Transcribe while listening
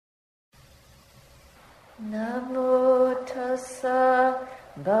Namo tassa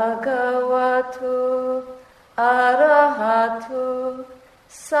bhagavato arahato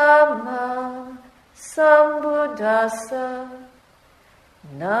samma sambuddhassa.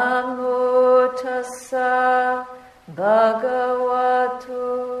 Namo tassa bhagavato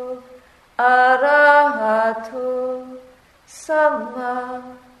arahato samma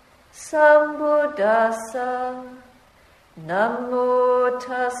sambuddhassa. Namo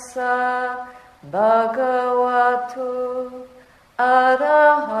tassa bhagavato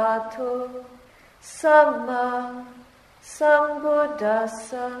arahato samma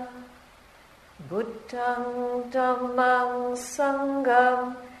sambuddhassa. Buddhang dhammang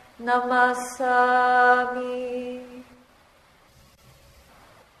sangham namasami.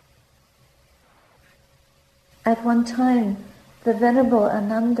 At one time, the Venerable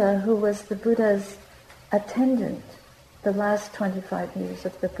Ananda, who was the Buddha's attendant the last 25 years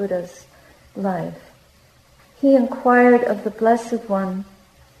of the Buddha's life, he inquired of the Blessed One,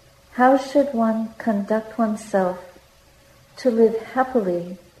 how should one conduct oneself to live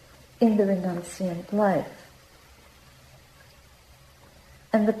happily in the renunciant life?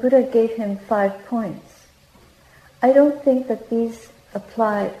 And the Buddha gave him 5 points. I don't think that these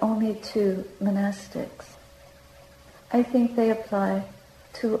apply only to monastics. I think they apply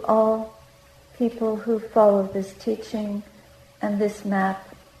to all people who follow this teaching and this map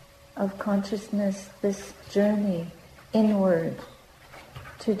of consciousness, this journey inward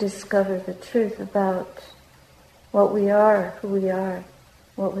to discover the truth about what we are, who we are,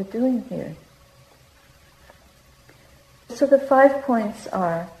 what we're doing here. So the 5 points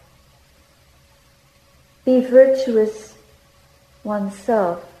are: be virtuous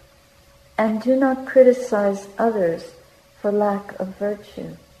oneself and do not criticize others for lack of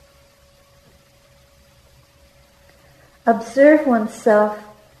virtue. Observe oneself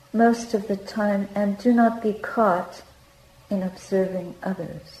most of the time and do not be caught in observing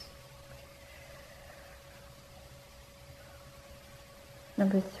others.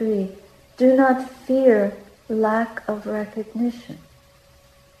 Number 3, do not fear lack of recognition.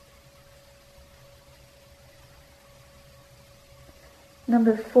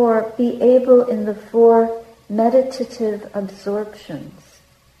 Number 4, be able in the 4 meditative absorptions,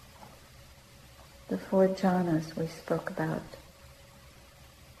 the 4 jhanas we spoke about.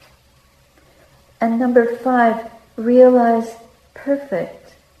 And number 5, realize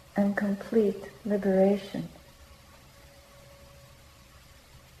perfect and complete liberation.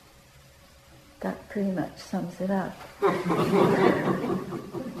 That pretty much sums it up.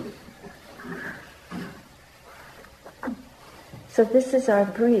 So this is our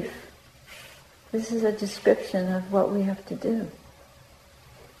brief. This is a description of what we have to do.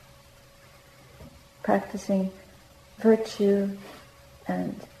 Practicing virtue,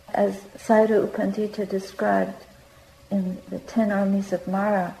 and as Sayadaw U Pandita described in the 10 armies of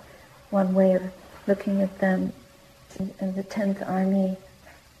Mara, one way of looking at them in the 10th army,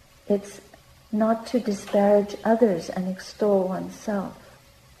 it's not to disparage others and extol oneself.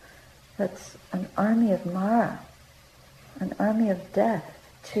 That's an army of Mara, an army of death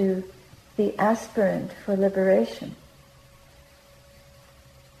to the aspirant for liberation.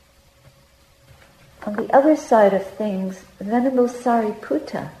 On the other side of things, Venerable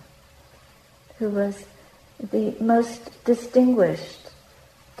Sariputta, who was the most distinguished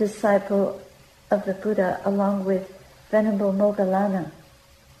disciple of the Buddha, along with Venerable Moggallana,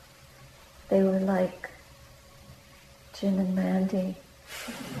 they were like Jim and Randy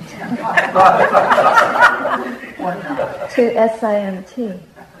to SIMT.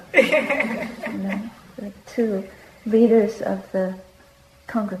 The 2 leaders of the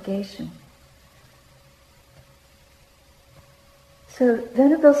congregation. So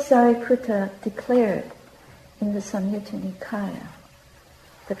Venerable Sariputta declared in the Samyutta Nikaya,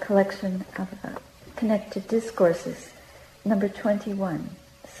 the collection of connected discourses, number 21,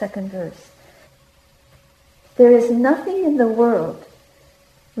 2nd verse. There is nothing in the world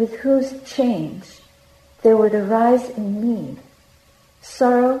with whose change there would arise in me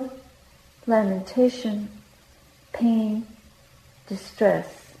sorrow, lamentation, pain,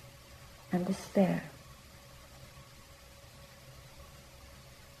 distress, and despair.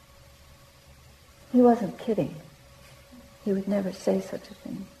 He wasn't kidding. He would never say such a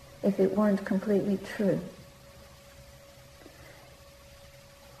thing if it weren't completely true.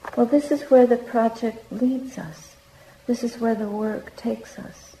 Well, this is where the project leads us. This is where the work takes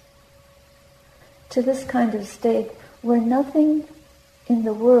us. To this kind of state where nothing in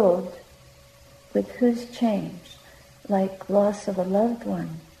the world with whose change, like loss of a loved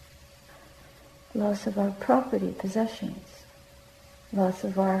one, loss of our property, possessions, loss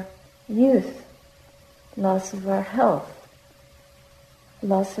of our youth, loss of our health,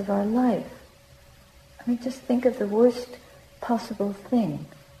 loss of our life. I mean, just think of the worst possible thing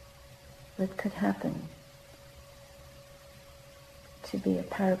that could happen. To be a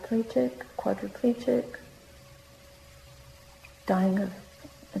paraplegic, quadriplegic, dying of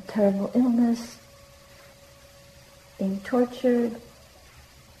a terrible illness, being tortured.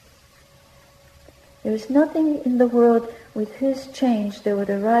 There is nothing in the world with whose change there would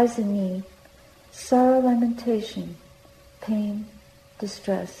arise in me sorrow, lamentation, pain,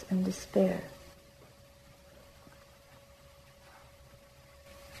 distress, and despair.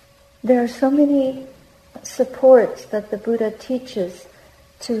 There are so many supports that the Buddha teaches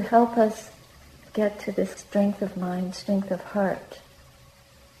to help us get to this strength of mind, strength of heart.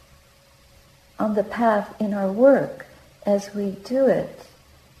 On the path in our work, as we do it,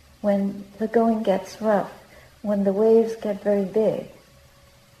 when the going gets rough, when the waves get very big,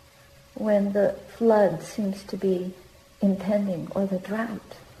 when the flood seems to be impending, or the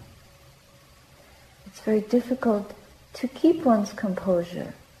drought, it's very difficult to keep one's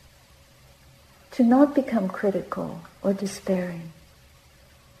composure, to not become critical or despairing,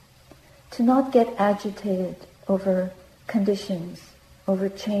 to not get agitated over conditions, over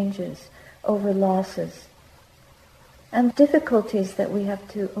changes, over losses, and difficulties that we have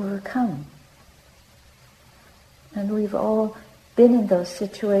to overcome. And we've all been in those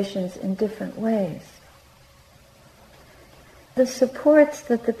situations in different ways. The supports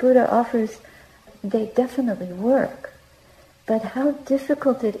that the Buddha offers, they definitely work. But how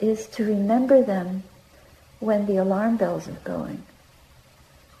difficult it is to remember them when the alarm bells are going.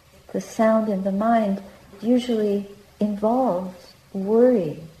 The sound in the mind usually involves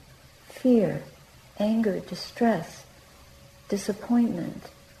worry, fear, anger, distress, disappointment,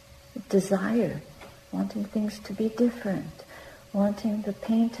 desire, wanting things to be different, wanting the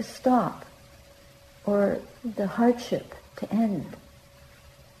pain to stop, or the hardship to end,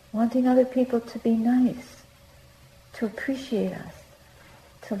 wanting other people to be nice, to appreciate us,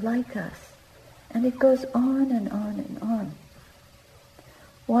 to like us. And it goes on and on and on.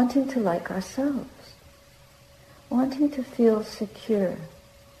 Wanting to like ourselves, wanting to feel secure,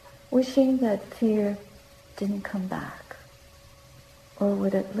 wishing that fear didn't come back, or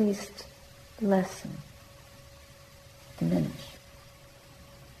would at least lessen, diminish.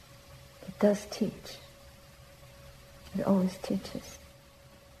 It does teach. It always teaches.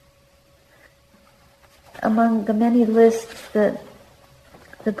 Among the many lists that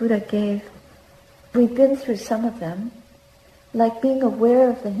the Buddha gave, we've been through some of them, like being aware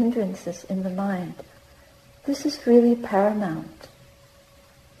of the hindrances in the mind. This is really paramount.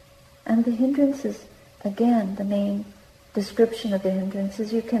 And the hindrances, again, the main description of the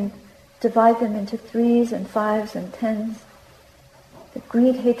hindrances, you can divide them into 3s and 5s and 10s. The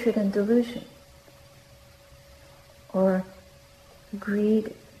greed, hatred, and delusion. Or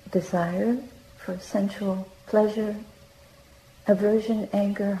greed, desire for sensual pleasure, aversion,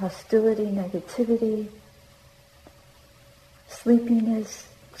 anger, hostility, negativity, sleepiness,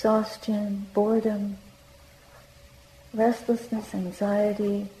 exhaustion, boredom, restlessness,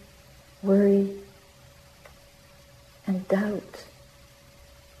 anxiety, worry, and doubt.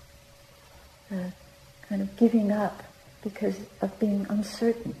 Kind of giving up because of being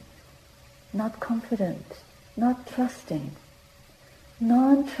uncertain, not confident, not trusting,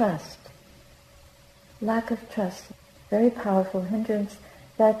 non-trust, lack of trust, very powerful hindrance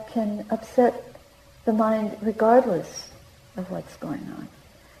that can upset the mind regardless of what's going on.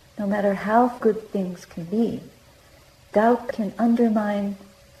 No matter how good things can be, doubt can undermine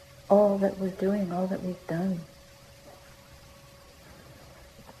all that we're doing, all that we've done.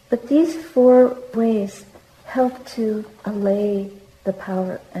 But these 4 ways help to allay the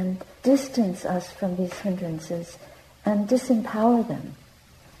power and distance us from these hindrances and disempower them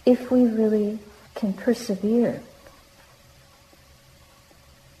if we really can persevere.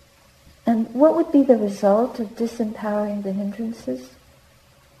 And what would be the result of disempowering the hindrances?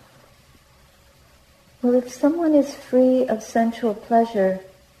 Well, if someone is free of sensual pleasure,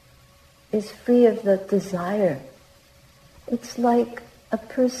 is free of the desire, it's like a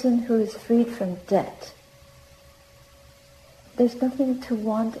person who is freed from debt. There's nothing to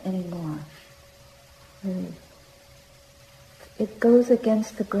want anymore. Really. It goes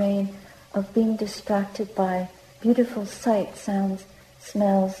against the grain of being distracted by beautiful sights, sounds,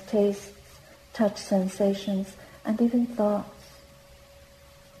 smells, tastes, touch sensations, and even thoughts.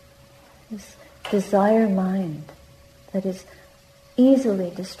 This desire mind that is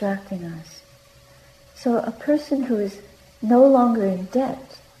easily distracting us. So a person who is no longer in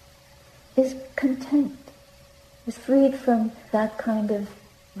debt is content, is freed from that kind of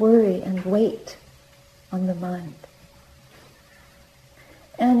worry and weight on the mind.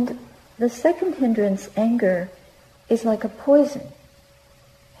 And the second hindrance, anger, is like a poison.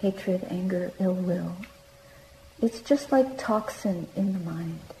 Hatred, anger, ill will. It's just like toxin in the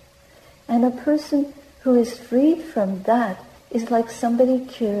mind. And a person who is freed from that is like somebody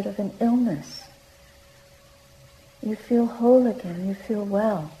cured of an illness. You feel whole again, you feel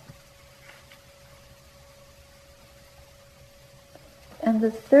well. And the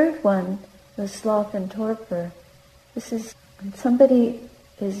third one, the sloth and torpor, this is when somebody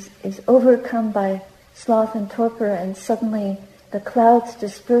is overcome by sloth and torpor and suddenly the clouds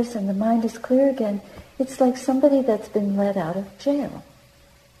disperse and the mind is clear again. It's like somebody that's been let out of jail.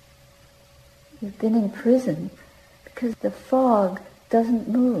 You've been in prison because the fog doesn't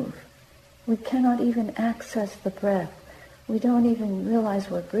move. We cannot even access the breath. We don't even realize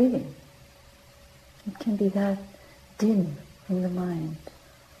we're breathing. It can be that dim in the mind.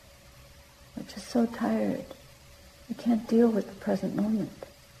 We're just so tired. We can't deal with the present moment.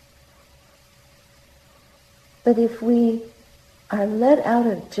 But if we are let out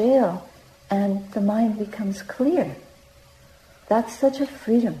of jail and the mind becomes clear, that's such a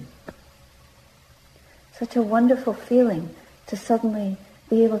freedom. Such a wonderful feeling to suddenly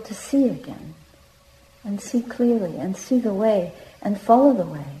be able to see again, and see clearly, and see the way, and follow the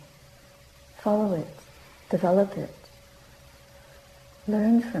way. Follow it, develop it,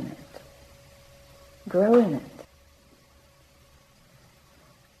 learn from it, grow in it.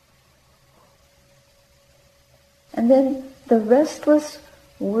 And then the restless,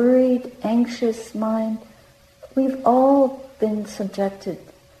 worried, anxious mind, we've all been subjected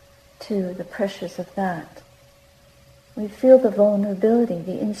to the pressures of that. We feel the vulnerability,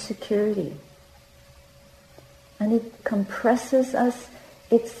 the insecurity. And it compresses us.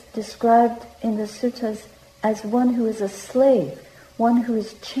 It's described in the suttas as one who is a slave, one who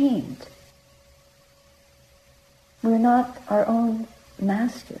is chained. We're not our own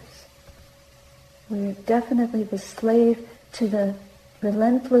masters. We're definitely the slave to the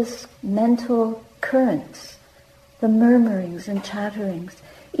relentless mental currents, the murmurings and chatterings.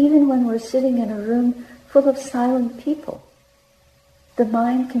 Even when we're sitting in a room full of silent people, the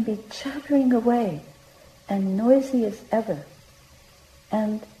mind can be chattering away and noisy as ever.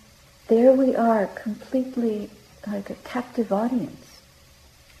 And there we are, completely like a captive audience.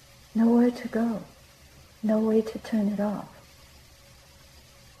 Nowhere to go, no way to turn it off.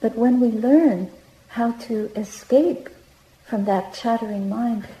 But when we learn how to escape from that chattering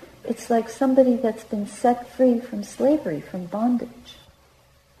mind, it's like somebody that's been set free from slavery, from bondage.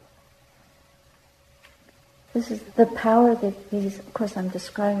 This is the power that these, of course I'm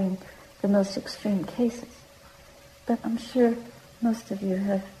describing the most extreme cases, but I'm sure most of you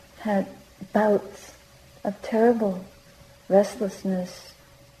have had bouts of terrible restlessness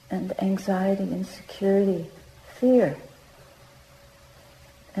and anxiety, insecurity, fear,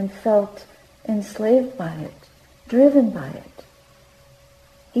 and felt enslaved by it, driven by it,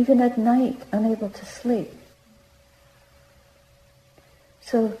 even at night unable to sleep.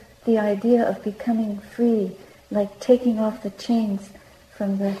 So the idea of becoming free, like taking off the chains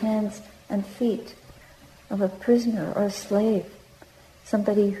from the hands and feet of a prisoner or a slave,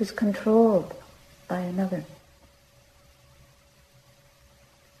 somebody who's controlled by another.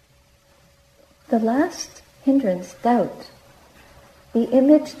 The last hindrance, doubt. The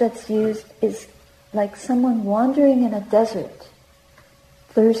image that's used is like someone wandering in a desert,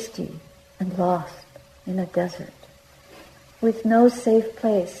 thirsty and lost in a desert, with no safe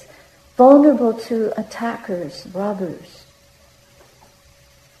place, vulnerable to attackers, robbers,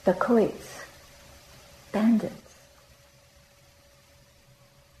 dacoits, bandits.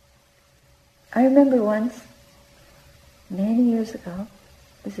 I remember once, many years ago,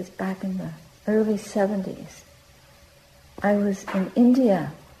 this is back in the early 70s, I was in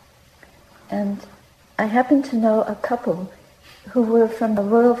India, and I happened to know a couple who were from a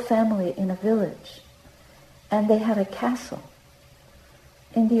royal family in a village, and they had a castle.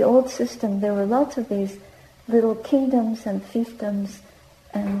 In the old system, there were lots of these little kingdoms and fiefdoms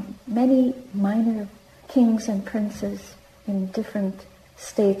and many minor kings and princes in different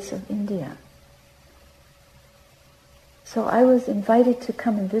states of India. So I was invited to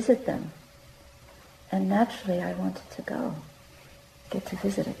come and visit them. And naturally I wanted to go, get to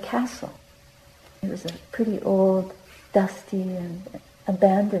visit a castle. It was a pretty old, dusty and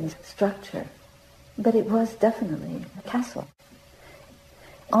abandoned structure, but it was definitely a castle.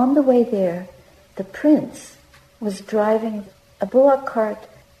 On the way there, the prince was driving a bullock cart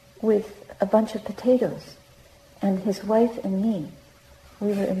with a bunch of potatoes, and his wife and me,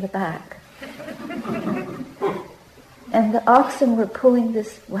 we were in the back. And the oxen were pulling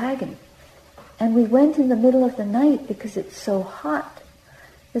this wagon. And we went in the middle of the night because it's so hot.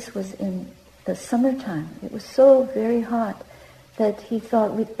 This was in the summertime. It was so very hot that he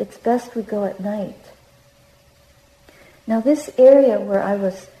thought it's best we go at night. Now this area where I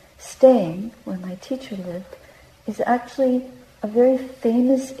was staying, where my teacher lived, is actually a very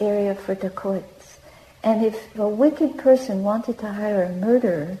famous area for dacoits. And if a wicked person wanted to hire a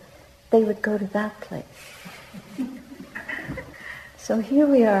murderer, they would go to that place. So here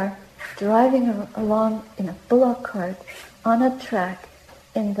we are, driving along in a bullock cart on a track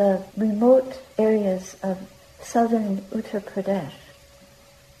in the remote areas of southern Uttar Pradesh.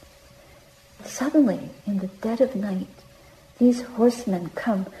 Suddenly, in the dead of night, these horsemen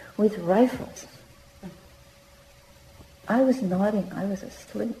come with rifles. I was nodding, I was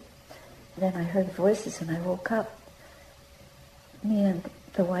asleep. Then I heard voices and I woke up. Me and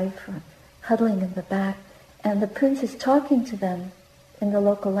the wife were huddling in the back, and the prince is talking to them in the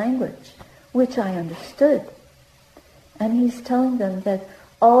local language, which I understood. And he's telling them that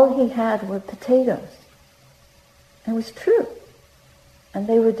all he had were potatoes. It was true. And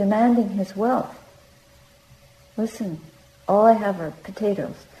they were demanding his wealth. Listen, all I have are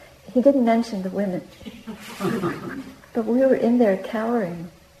potatoes. He didn't mention the women. But we were in there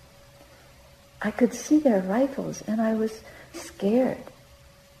cowering. I could see their rifles and I was scared.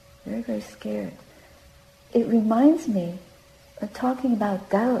 Very, very scared. It reminds me of talking about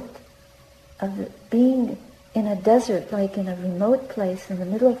doubt, of being in a desert, like in a remote place in the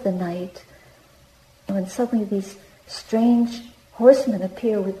middle of the night, and when suddenly these strange horsemen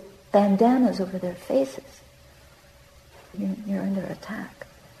appear with bandanas over their faces. You're under attack.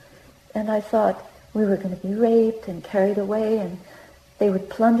 And I thought we were going to be raped and carried away, and they would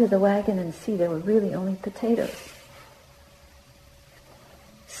plunder the wagon and see there were really only potatoes.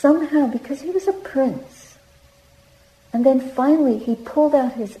 Somehow, because he was a prince, and then finally he pulled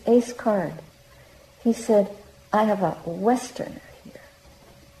out his ace card. He said, I have a Westerner here.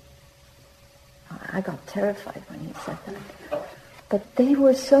 I got terrified when he said that. But they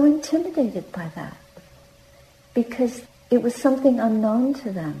were so intimidated by that because it was something unknown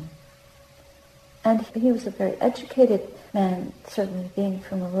to them. And he was a very educated man, certainly being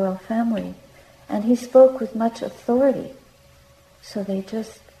from a royal family, and he spoke with much authority. So they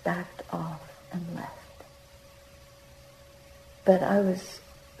just backed off and left. But I was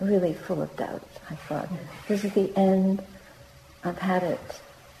really full of doubt. I thought, this is the end. I've had it.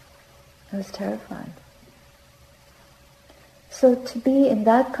 I was terrified. So to be in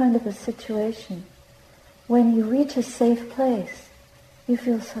that kind of a situation, when you reach a safe place, you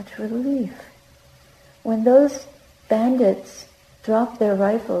feel such relief. When those bandits dropped their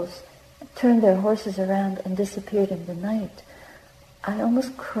rifles, turned their horses around and disappeared in the night, I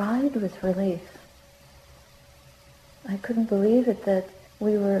almost cried with relief. I couldn't believe it that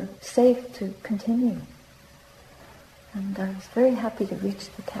we were safe to continue. And I was very happy to reach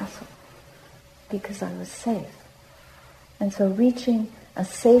the castle because I was safe. And so reaching a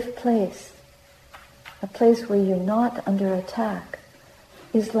safe place, a place where you're not under attack,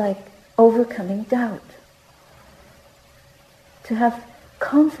 is like overcoming doubt. To have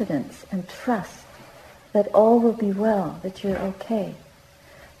confidence and trust that all will be well, that you're okay.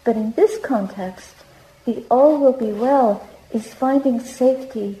 But in this context, the all will be well is finding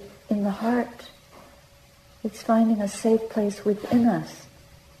safety in the heart. It's finding a safe place within us.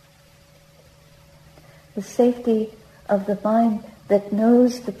 The safety of the mind that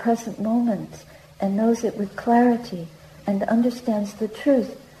knows the present moment and knows it with clarity and understands the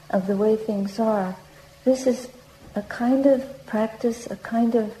truth of the way things are. This is a kind of practice, a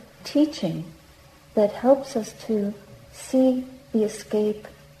kind of teaching that helps us to see the escape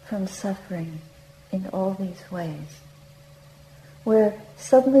from suffering in all these ways, where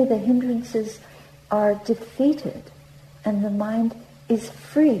suddenly the hindrances are defeated and the mind is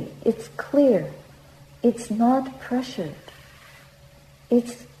free, it's clear, it's not pressured,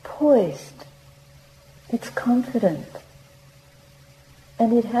 it's poised, it's confident,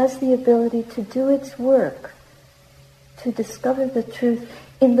 and it has the ability to do its work, to discover the truth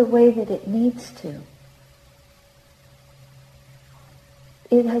in the way that it needs to.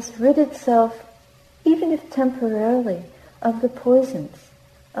 It has rid itself, even if temporarily, of the poisons,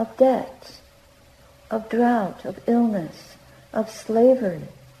 of debt, of drought, of illness, of slavery.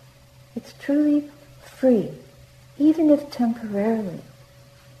 It's truly free, even if temporarily.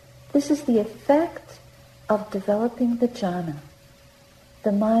 This is the effect of developing the jhana.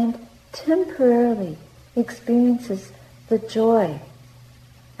 The mind temporarily experiences the joy,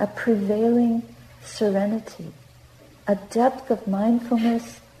 a prevailing serenity, a depth of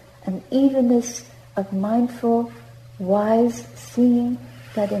mindfulness, an evenness of mindful, wise seeing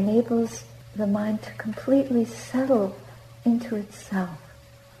that enables the mind to completely settle into itself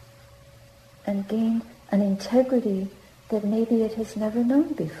and gain an integrity that maybe it has never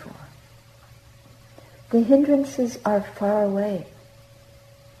known before. The hindrances are far away.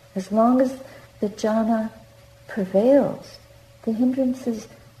 As long as the jhana prevails, the hindrances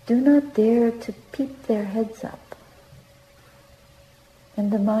do not dare to peep their heads up.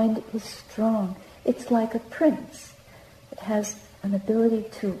 And the mind is strong. It's like a prince. It has an ability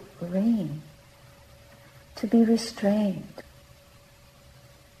to reign, to be restrained.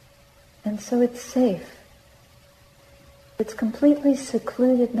 And so it's safe. It's completely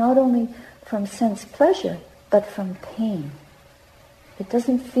secluded not only from sense pleasure, but from pain. It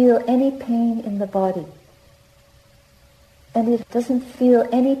doesn't feel any pain in the body. And it doesn't feel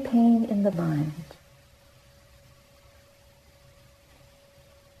any pain in the mind.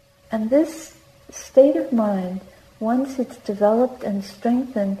 And this state of mind, once it's developed and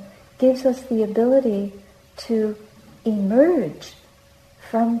strengthened, gives us the ability to emerge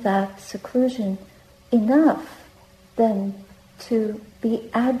from that seclusion enough then to be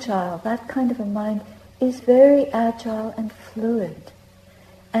agile. That kind of a mind is very agile and fluid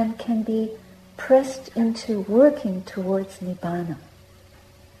and can be pressed into working towards Nibbana,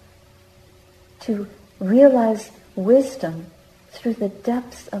 to realize wisdom through the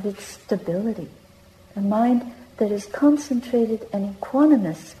depths of its stability. A mind that is concentrated and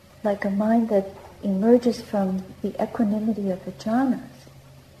equanimous, like a mind that emerges from the equanimity of the jhanas,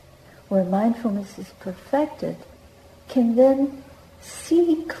 where mindfulness is perfected, can then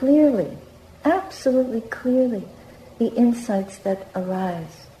see clearly, absolutely clearly, the insights that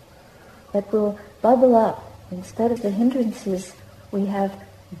arise, that will bubble up. Instead of the hindrances, we have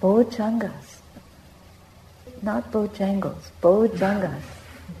bojjhangas. Not bojangles, bojjhangas.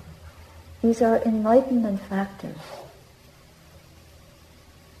 These are enlightenment factors.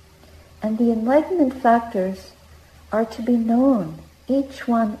 And the enlightenment factors are to be known, each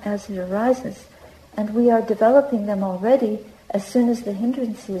one as it arises. And we are developing them already as soon as the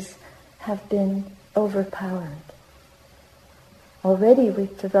hindrances have been overpowered. Already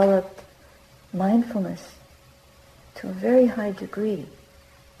we've developed mindfulness to a very high degree.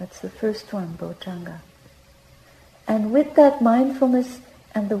 That's the first one, bojjhanga. And with that mindfulness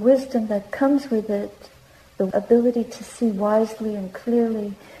and the wisdom that comes with it, the ability to see wisely and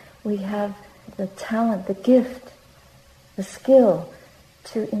clearly, we have the talent, the gift, the skill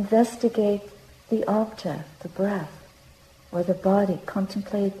to investigate the object, the breath, or the body,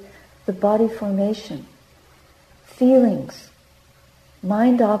 contemplate the body formation, feelings,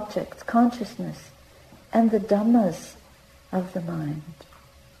 mind objects, consciousness, and the dhammas of the mind,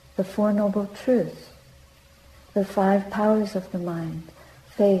 the Four Noble Truths, the 5 powers of the mind,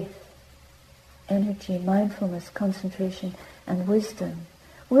 faith, energy, mindfulness, concentration, and wisdom.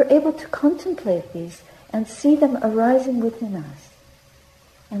 We're able to contemplate these and see them arising within us,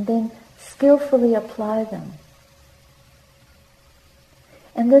 and then skillfully apply them.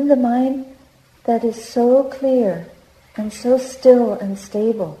 And then the mind that is so clear and so still and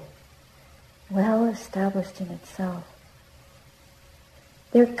stable, well established in itself,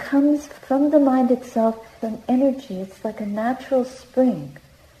 there comes from the mind itself an energy. It's like a natural spring.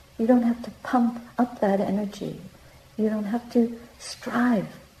 You don't have to pump up that energy. You don't have to strive.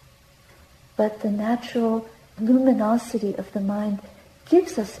 But the natural luminosity of the mind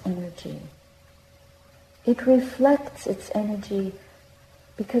gives us energy. It reflects its energy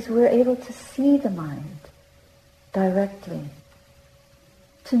because we're able to see the mind directly,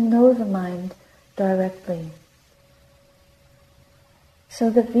 to know the mind directly. So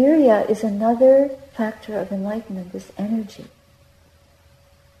the virya is another factor of enlightenment, this energy.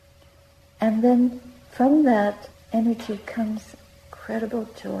 And then from that energy comes incredible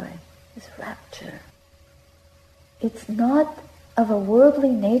joy, this rapture. It's not of a worldly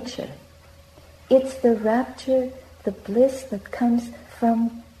nature. It's the rapture, the bliss that comes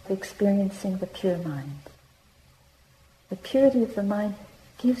from experiencing the pure mind. The purity of the mind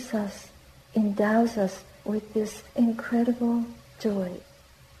gives us, endows us with this incredible joy.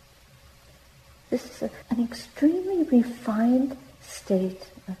 This is an extremely refined state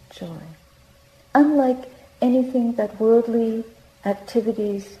of joy, unlike anything that worldly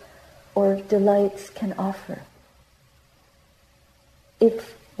activities or delights can offer.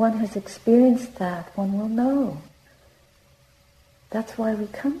 If one has experienced that, one will know. That's why we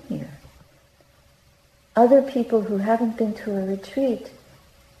come here. Other people who haven't been to a retreat,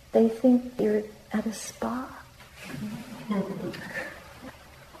 they think you're at a spa,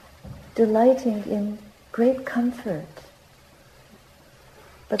 delighting in great comfort.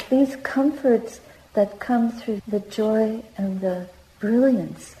 But these comforts that come through the joy and the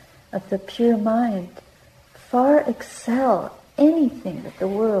brilliance of the pure mind far excel anything that the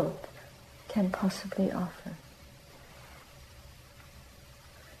world can possibly offer.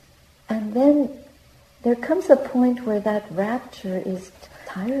 And then there comes a point where that rapture is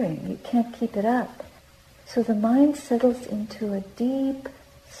tiring. You can't keep it up. So the mind settles into a deep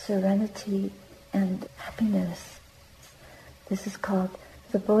serenity and happiness. This is called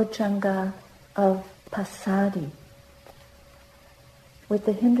the Bojjhanga of Passaddhi, with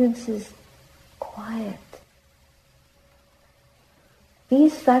the hindrances quiet.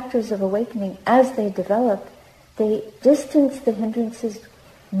 These factors of awakening, as they develop, they distance the hindrances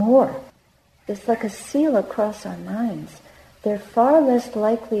more. It's like a seal across our minds. They're far less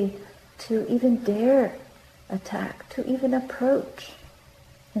likely to even dare attack, to even approach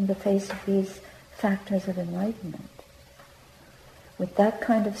in the face of these factors of enlightenment. With that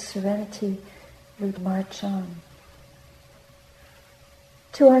kind of serenity, we march on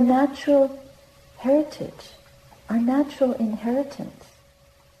to our natural heritage, our natural inheritance.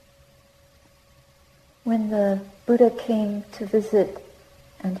 When the Buddha came to visit,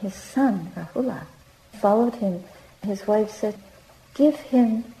 and his son, Rahula, followed him, his wife said, "Give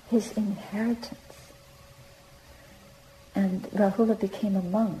him his inheritance." And Rahula became a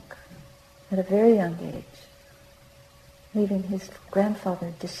monk at a very young age, leaving his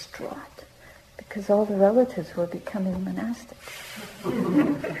grandfather distraught because all the relatives were becoming monastic.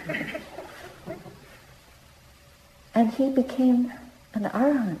 And he became an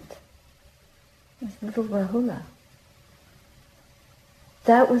arahant, this little Rahula.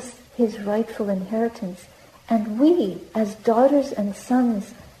 That was his rightful inheritance. And we, as daughters and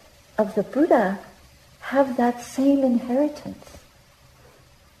sons of the Buddha, have that same inheritance.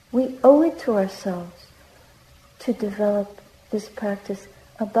 We owe it to ourselves to develop this practice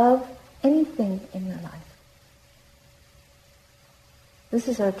above anything in your life. This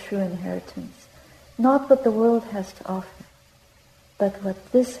is our true inheritance. Not what the world has to offer, but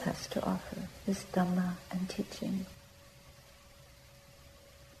what this has to offer, this Dhamma and teaching.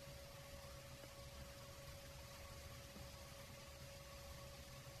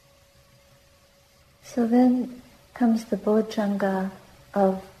 So then comes the Bojjhanga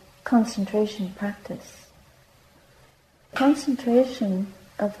of concentration practice. Concentration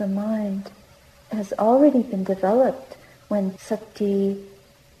of the mind has already been developed when Sati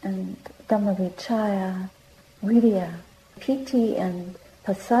and Dhammavichaya, Virya, Piti and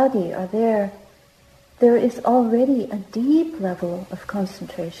Passaddhi are there. There is already a deep level of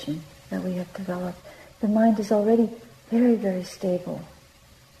concentration that we have developed. The mind is already very, very stable.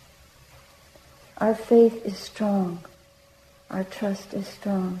 Our faith is strong, our trust is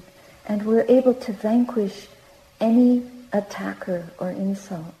strong, and we're able to vanquish any attacker or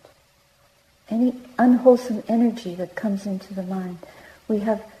insult, any unwholesome energy that comes into the mind. We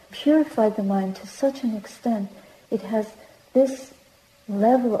have purified the mind to such an extent it has this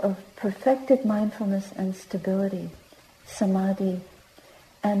level of perfected mindfulness and stability, samadhi,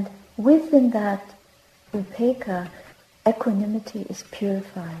 and within that upekkha, equanimity is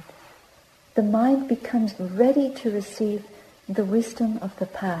purified. The mind becomes ready to receive the wisdom of the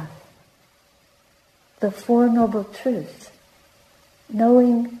path, the Four Noble Truths,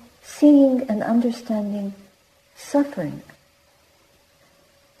 knowing, seeing and understanding suffering,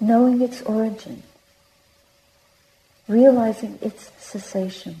 knowing its origin, realizing its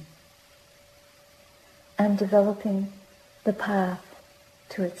cessation, and developing the path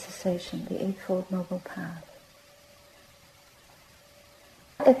to its cessation, the Eightfold Noble Path.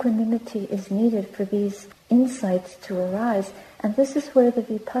 Equanimity is needed for these insights to arise, and this is where the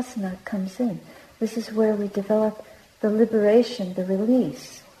vipassana comes in. This is where we develop the liberation, the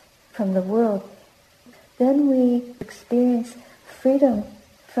release from the world. Then we experience freedom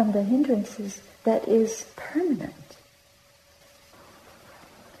from the hindrances that is permanent.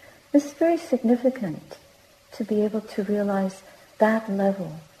 This is very significant to be able to realize that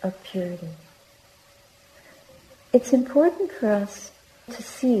level of purity. It's important for us to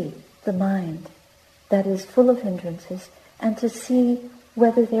see the mind that is full of hindrances and to see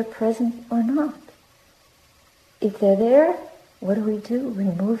whether they're present or not. If they're there, what do?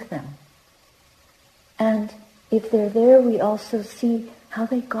 Remove them. And if they're there, we also see how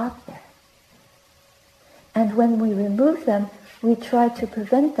they got there. And when we remove them, we try to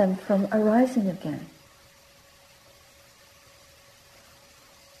prevent them from arising again.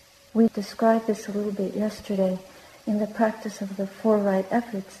 We described this a little bit yesterday in the practice of the Four Right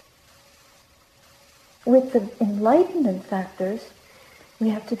Efforts. With the enlightenment factors, we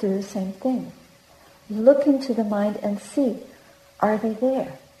have to do the same thing. Look into the mind and see, are they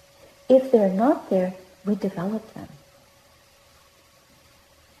there? If they're not there, we develop them.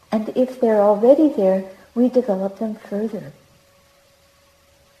 And if they're already there, we develop them further.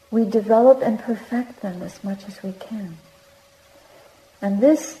 We develop and perfect them as much as we can. And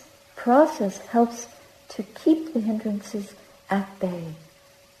this process helps to keep the hindrances at bay,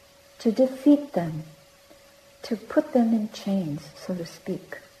 to defeat them, to put them in chains, so to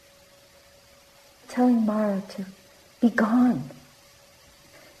speak. Telling Mara to be gone.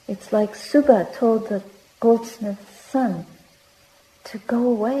 It's like Subba told the goldsmith's son to go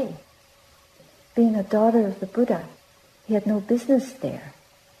away. Being a daughter of the Buddha, he had no business there.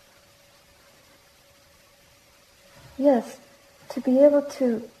 Yes, to be able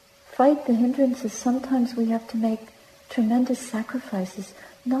to fight the hindrances, sometimes we have to make tremendous sacrifices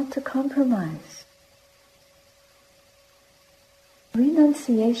not to compromise.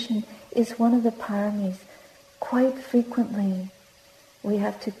 Renunciation is one of the paramis. Quite frequently, we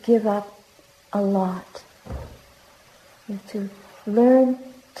have to give up a lot. We have to learn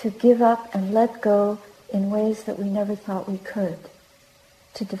to give up and let go in ways that we never thought we could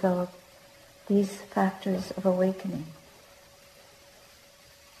to develop these factors of awakening.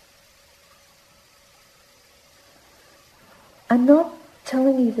 I'm not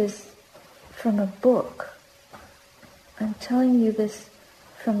telling you this from a book. I'm telling you this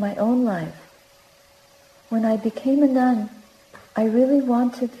from my own life. When I became a nun, I really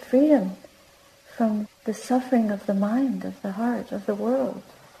wanted freedom from the suffering of the mind, of the heart, of the world.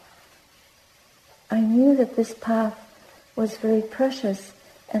 I knew that this path was very precious,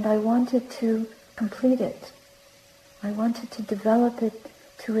 and I wanted to complete it. I wanted to develop it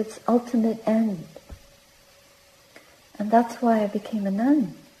to its ultimate end. And that's why I became a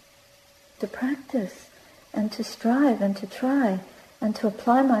nun, to practice and to strive and to try and to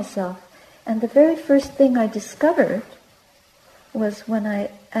apply myself. And the very first thing I discovered was when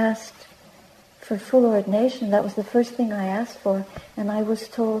I asked for full ordination. That was the first thing I asked for, and I was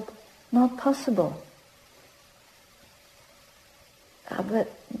told, not possible.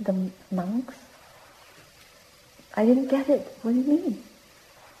 But the monks? I didn't get it. What do you mean?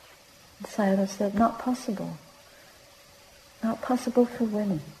 The Sayadaw said, not possible. Not possible for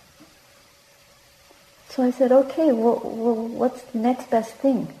women. So I said, okay, well, what's the next best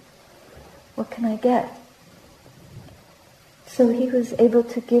thing? What can I get? So he was able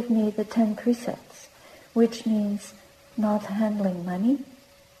to give me the 10 precepts, which means not handling money,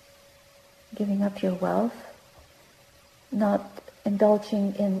 giving up your wealth, not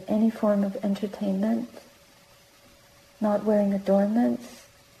indulging in any form of entertainment, not wearing adornments,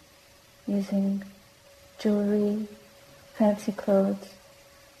 using jewelry, fancy clothes.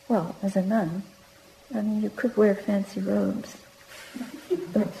 Well, as a nun, I mean, you could wear fancy robes,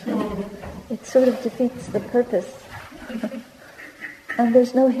 but it sort of defeats the purpose. And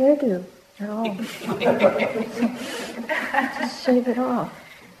there's no hairdo at all. Just shave it off.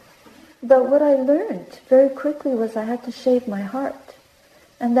 But what I learned very quickly was I had to shave my heart.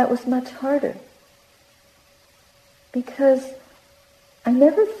 And that was much harder. Because I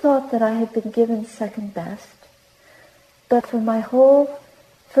never thought that I had been given second best. But for my whole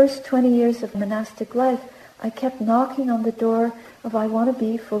first 20 years of monastic life, I kept knocking on the door of, I want to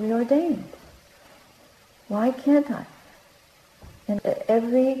be fully ordained. Why can't I? And at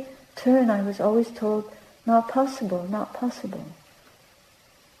every turn I was always told, not possible, not possible.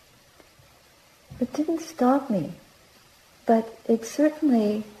 It didn't stop me, but it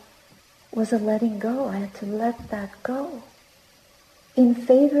certainly was a letting go. I had to let that go in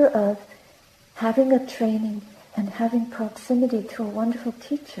favor of having a training and having proximity to a wonderful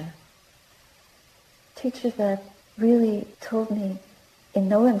teacher. Teacher that really told me in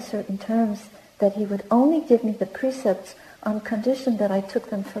no uncertain terms that he would only give me the precepts on condition that I took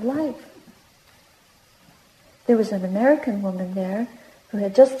them for life. There was an American woman there who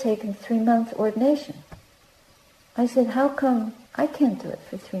had just taken 3-month ordination. I said, how come I can't do it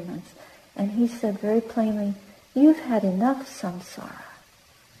for 3 months? And he said very plainly, you've had enough samsara.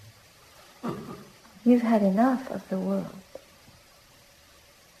 You've had enough of the world.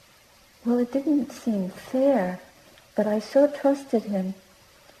 Well, it didn't seem fair, but I so trusted him,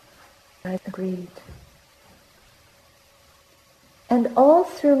 I agreed. And all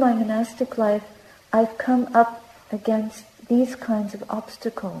through my monastic life, I've come up against these kinds of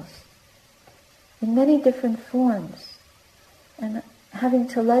obstacles in many different forms, and having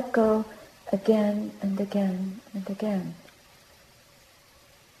to let go again and again and again.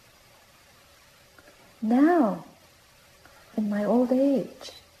 Now, in my old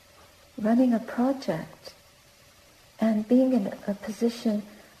age, running a project and being in a position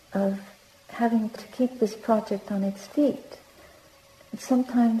of having to keep this project on its feet, and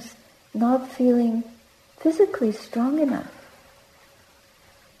sometimes not feeling physically strong enough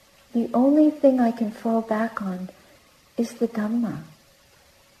the only thing I can fall back on is the Dhamma.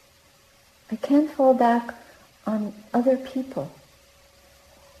 I can't fall back on other people.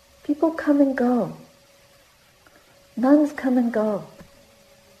 People come and go. Nuns come and go.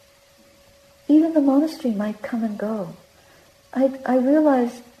 Even the monastery might come and go. I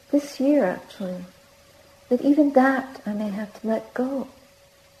realized this year, actually, that even that I may have to let go.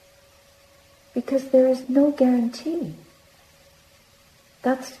 Because there is no guarantee.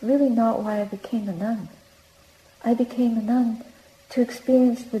 That's really not why I became a nun. I became a nun to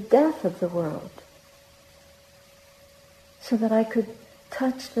experience the death of the world, so that I could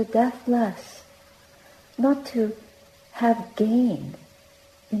touch the deathless, not to have gain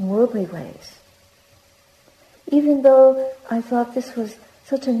in worldly ways. Even though I thought this was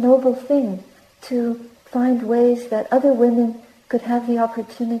such a noble thing to find ways that other women could have the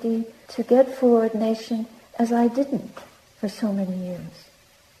opportunity to get full ordination as I didn't for so many years.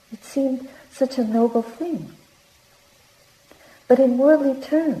 It seemed such a noble thing. But in worldly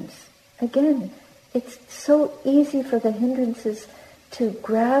terms, again, it's so easy for the hindrances to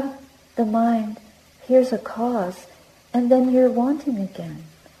grab the mind, here's a cause, and then you're wanting again.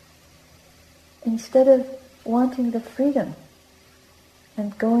 Instead of wanting the freedom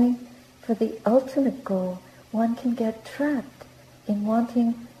and going for the ultimate goal, one can get trapped in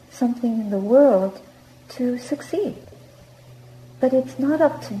wanting something in the world to succeed. But it's not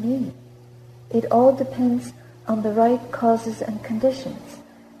up to me. It all depends on the right causes and conditions.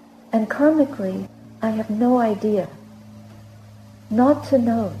 And karmically, I have no idea. Not to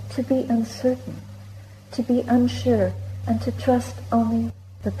know, to be uncertain, to be unsure, and to trust only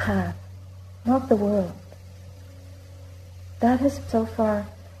the path, not the world. That is so far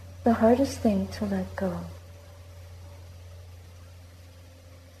the hardest thing to let go.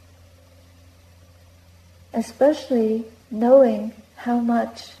 Especially knowing how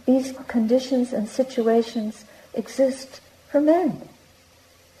much these conditions and situations exist for men.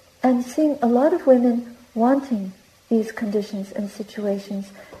 And seeing a lot of women wanting these conditions and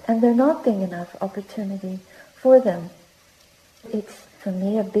situations, and there not being enough opportunity for them. It's, for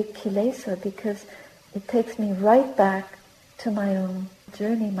me, a big kilesa, because it takes me right back to my own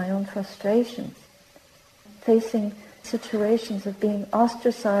journey, my own frustrations, facing situations of being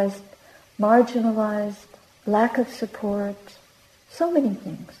ostracized, marginalized, lack of support, so many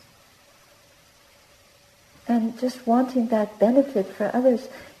things. And just wanting that benefit for others,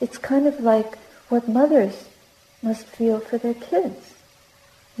 it's kind of like what mothers must feel for their kids.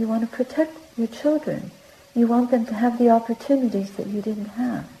 You want to protect your children. You want them to have the opportunities that you didn't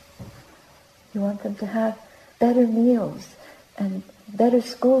have. You want them to have better meals and better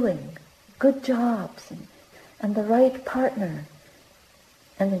schooling, good jobs, and the right partner.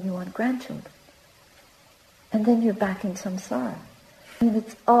 And then you want grandchildren. And then you're back in samsara. And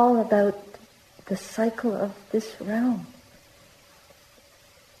it's all about the cycle of this realm.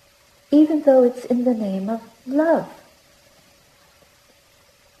 Even though it's in the name of love.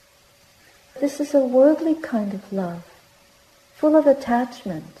 This is a worldly kind of love, full of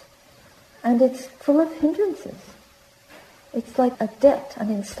attachment, and it's full of hindrances. It's like a debt, an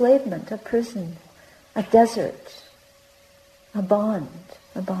enslavement, a prison, a desert, a bond,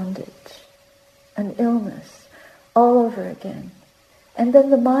 a bondage, an illness, all over again. And then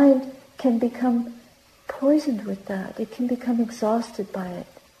the mind can become poisoned with that. It can become exhausted by it.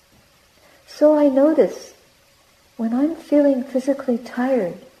 So I notice, when I'm feeling physically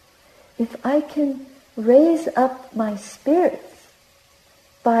tired, if I can raise up my spirits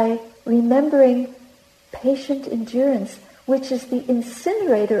by remembering patient endurance, which is the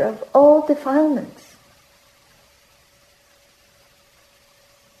incinerator of all defilements.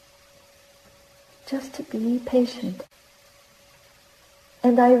 Just to be patient.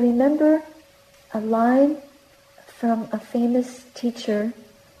 And I remember a line from a famous teacher,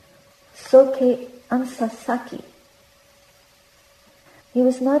 Soke Ansasaki. He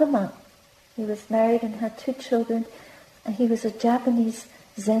was not a monk. He was married and had 2 children, and he was a Japanese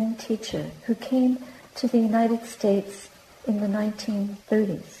Zen teacher who came to the United States in the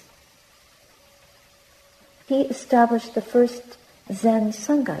 1930s. He established the first Zen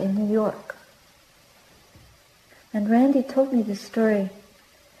Sangha in New York. And Randy told me this story.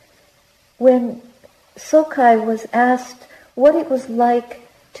 When Sokai was asked what it was like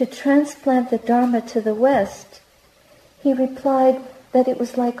to transplant the Dharma to the West, he replied that it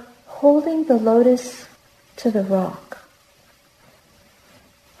was like holding the lotus to the rock.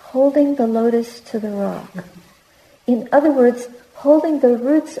 Holding the lotus to the rock. In other words, holding the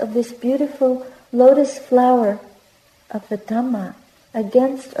roots of this beautiful lotus flower of the Dhamma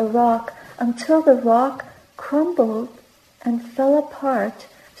against a rock until the rock crumbled and fell apart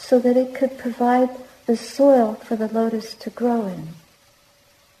so that it could provide the soil for the lotus to grow in.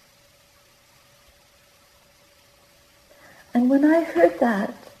 And when I heard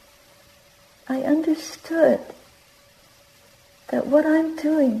that, I understood that what I'm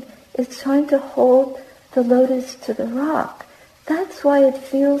doing is trying to hold the lotus to the rock. That's why it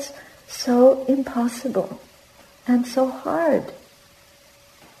feels so impossible and so hard.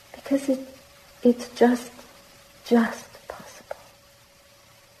 Because it's just possible.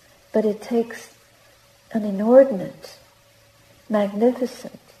 But it takes an inordinate,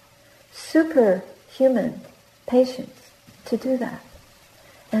 magnificent, superhuman patience to do that.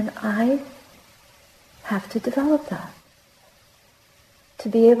 And I have to develop that, to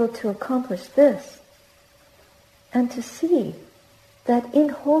be able to accomplish this, and to see that in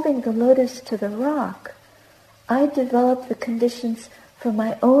holding the lotus to the rock, I develop the conditions for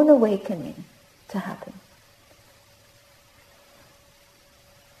my own awakening to happen.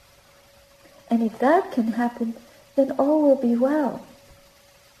 And if that can happen, then all will be well.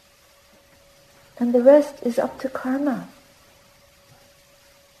 And the rest is up to karma.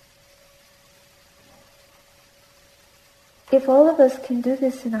 If all of us can do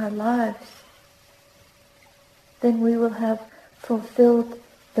this in our lives, then we will have fulfilled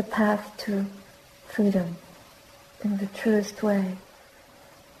the path to freedom in the truest way.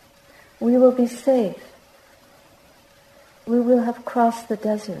 We will be safe. We will have crossed the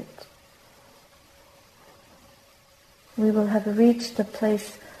desert. We will have reached a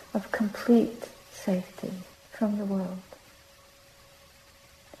place of complete safety from the world.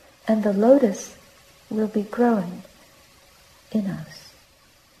 And the lotus will be growing in us.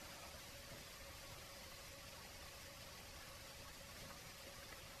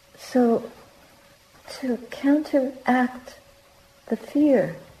 So, to counteract the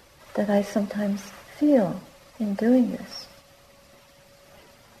fear that I sometimes feel in doing this,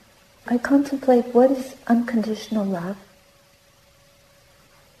 I contemplate what is unconditional love.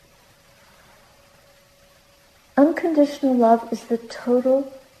 Unconditional love is the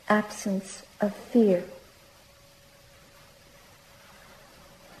total absence of fear.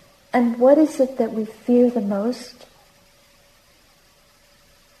 And what is it that we fear the most?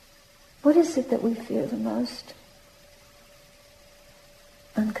 What is it that we fear the most?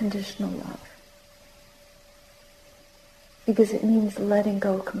 Unconditional love. Because it means letting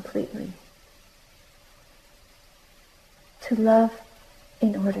go completely. To love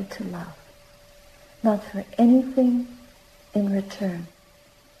in order to love. Not for anything in return.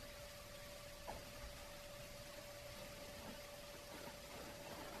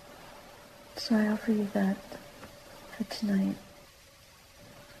 So I offer you that for tonight.